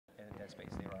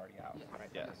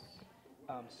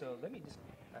So let me just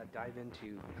dive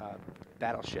into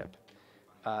Battleship.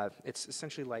 It's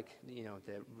essentially like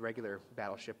the regular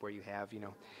Battleship where you have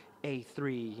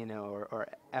A3 or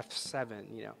F7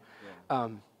 Yeah.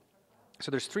 So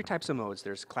there's three types of modes.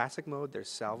 There's classic mode, there's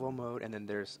salvo mode, and then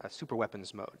there's a super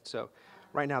weapons mode. So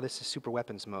right now this is super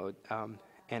weapons mode,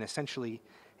 and essentially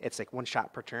it's like one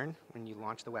shot per turn when you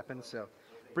launch the weapon. So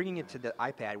bringing it to the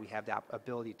iPad, we have the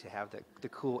ability to have the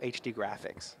cool HD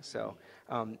graphics. So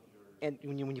and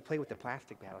when you play with the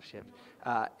plastic Battleship,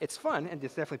 it's fun and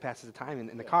this definitely passes the time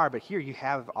in the car. But here you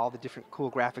have all the different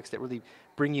cool graphics that really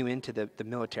bring you into the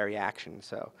military action.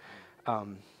 So.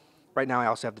 Right now I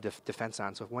also have the defense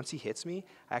on, so if once he hits me,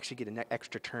 I actually get an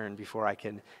extra turn before I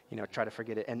can, try to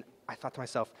forget it. And I thought to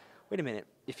myself, wait a minute,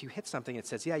 if you hit something, it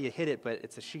says, yeah, you hit it, but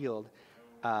it's a shield,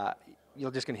 you're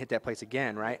just going to hit that place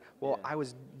again, right? Well, Yeah. I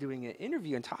was doing an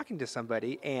interview and talking to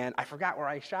somebody, and I forgot where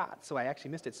I shot, so I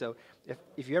actually missed it. So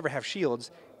if you ever have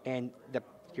shields and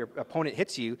your opponent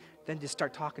hits you, then just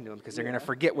start talking to them because they're going to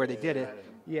forget where they did it.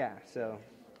 Yeah, so...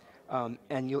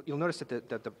 and you'll notice that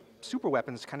the super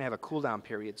weapons kind of have a cooldown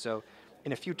period. So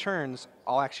in a few turns,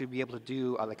 I'll actually be able to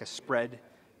do like a spread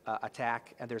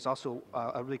attack. And there's also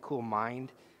a really cool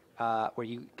mind where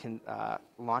you can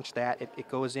launch that. It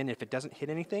goes in. If it doesn't hit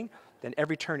anything, then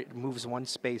every turn it moves one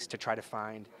space to try to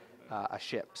find a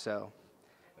ship. So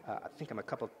I think I'm a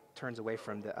couple turns away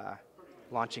from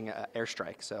launching an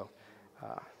airstrike. So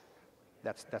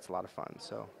that's a lot of fun.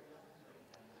 So.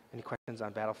 Any questions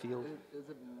on Battlefield? Is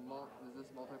this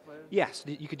multiplayer? Yes,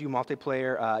 you could do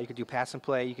multiplayer. You could do pass and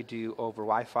play. You could do over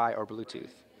Wi-Fi or Bluetooth.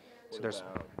 So What there's.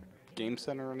 about Game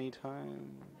Center anytime?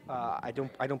 I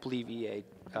don't believe EA. EA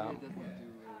doesn't do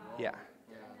Yeah,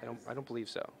 yeah. I don't believe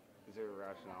so. Is there a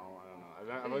rationale? I don't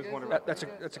know. I've always You guys wondered. don't- That's a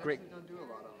you guys great- actually don't do a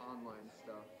lot of online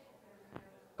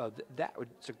stuff.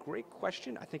 It's a great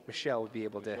question. I think Michelle would be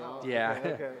able to. Oh, Yeah.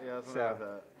 Okay. Yeah. That's what So- I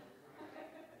thought.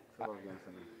 I love Game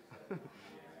Center.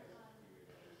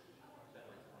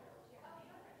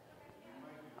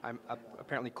 I'm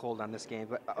apparently cold on this game,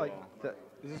 but Yeah.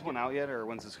 Is this one out yet, or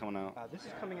when's this coming out? this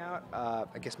is coming out.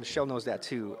 I guess Michelle knows that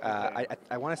too.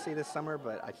 I want to say this summer,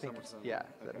 but I think Summer.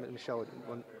 Michelle would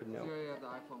You know. already have the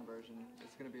iPhone version.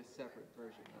 It's going to be a separate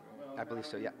version, right? I believe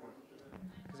so, yeah.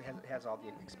 Because it has all the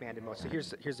expanded modes. So here's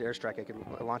the airstrike. I can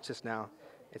launch this now.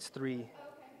 It's 3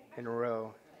 in a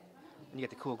row. And you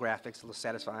get the cool graphics, a little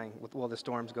satisfying with the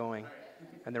storms going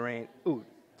and the rain. Ooh,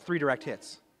 3 direct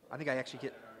hits. I think I actually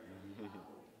hit.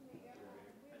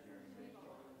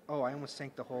 Oh, I almost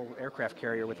sank the whole aircraft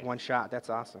carrier with one shot. That's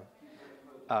awesome.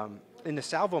 In the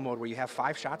salvo mode, where you have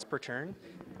 5 shots per turn,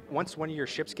 once one of your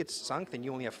ships gets sunk, then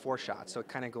you only have 4 shots. So it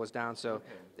kind of goes down. So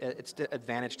it's the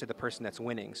advantage to the person that's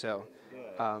winning. So.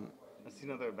 Yeah. I've seen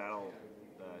other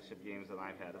Battleship games on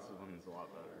iPad. This one's a lot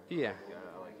better. Yeah. Yeah,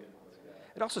 I like it.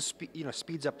 It also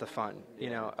speeds up the fun.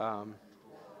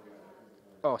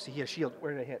 Oh, see, he had a shield.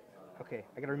 Where did I hit? Okay,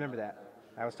 I gotta remember that.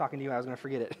 I was talking to you. I was gonna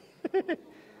forget it.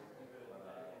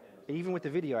 Even with the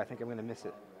video, I think I'm gonna miss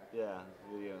it. Yeah,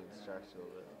 video distracts you a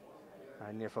little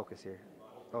bit. Near focus here.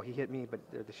 Oh, he hit me, but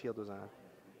the shield was on. All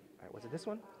right, was it this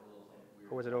one,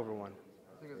 or was it over one?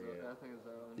 I think it's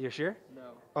that one. You're sure?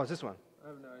 No. Oh, it's this one. I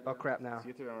have no idea. Oh crap! Now So you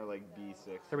have to remember like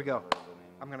B6. here we go. whatever the name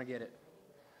I'm is. gonna get it.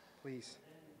 Please.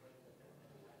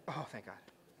 Oh, thank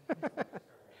God.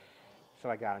 So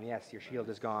I got him. Yes, your shield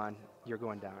is gone. You're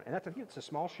going down. And I think it's a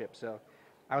small ship. So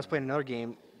I was playing another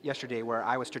game yesterday where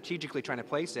I was strategically trying to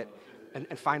place it and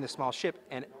find the small ship.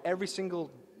 And every single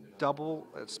double,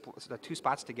 the 2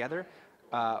 spots together,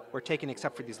 were taken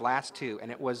except for these last 2.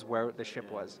 And it was where the ship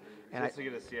was. And You also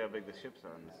get to see how big the ships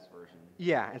are in this version.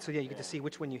 yeah, and so you get to see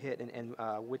which one you hit and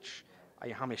which,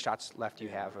 how many shots left you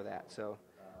have of that. So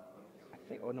I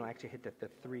think, oh no, I actually hit the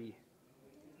 3.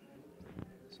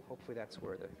 So hopefully that's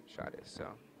where the shot is. So,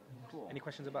 Cool. any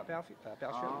questions about Battleship?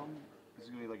 Is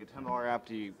it gonna be like a $10 app?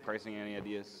 Do you pricing any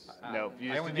ideas? No,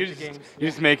 I only make the games. You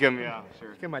just make them. Yeah,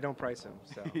 sure. Kim, I don't price them.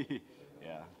 So,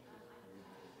 Yeah.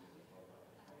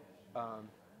 But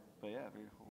yeah, very cool.